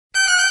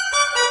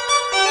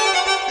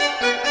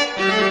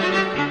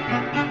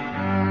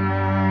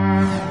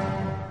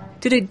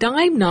Did a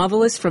dime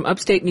novelist from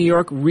upstate New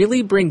York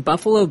really bring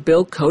Buffalo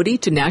Bill Cody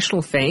to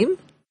national fame?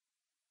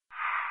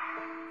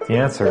 The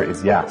answer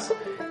is yes.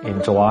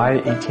 In July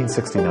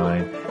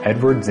 1869,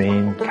 Edward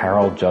Zane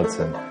Carroll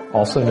Judson,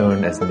 also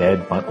known as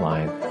Ned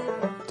Buntline,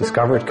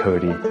 discovered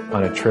Cody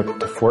on a trip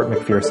to Fort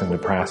McPherson,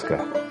 Nebraska.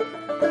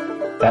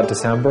 That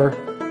December,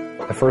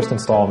 the first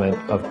installment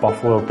of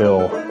Buffalo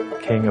Bill,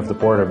 King of the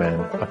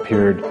Bordermen,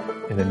 appeared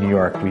in the New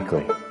York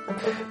Weekly.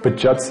 But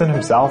Judson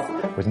himself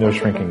was no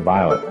shrinking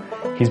violet.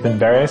 He's been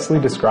variously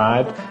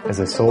described as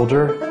a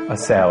soldier, a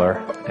sailor,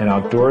 an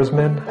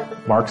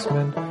outdoorsman,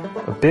 marksman,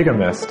 a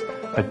bigamist,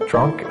 a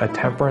drunk, a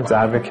temperance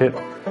advocate,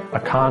 a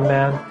con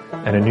man,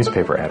 and a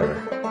newspaper editor.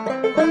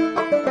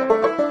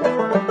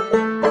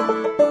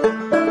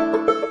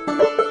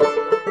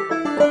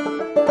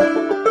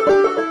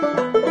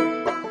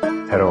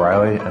 Ted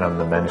O'Reilly, and I'm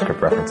the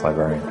manuscript reference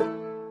librarian.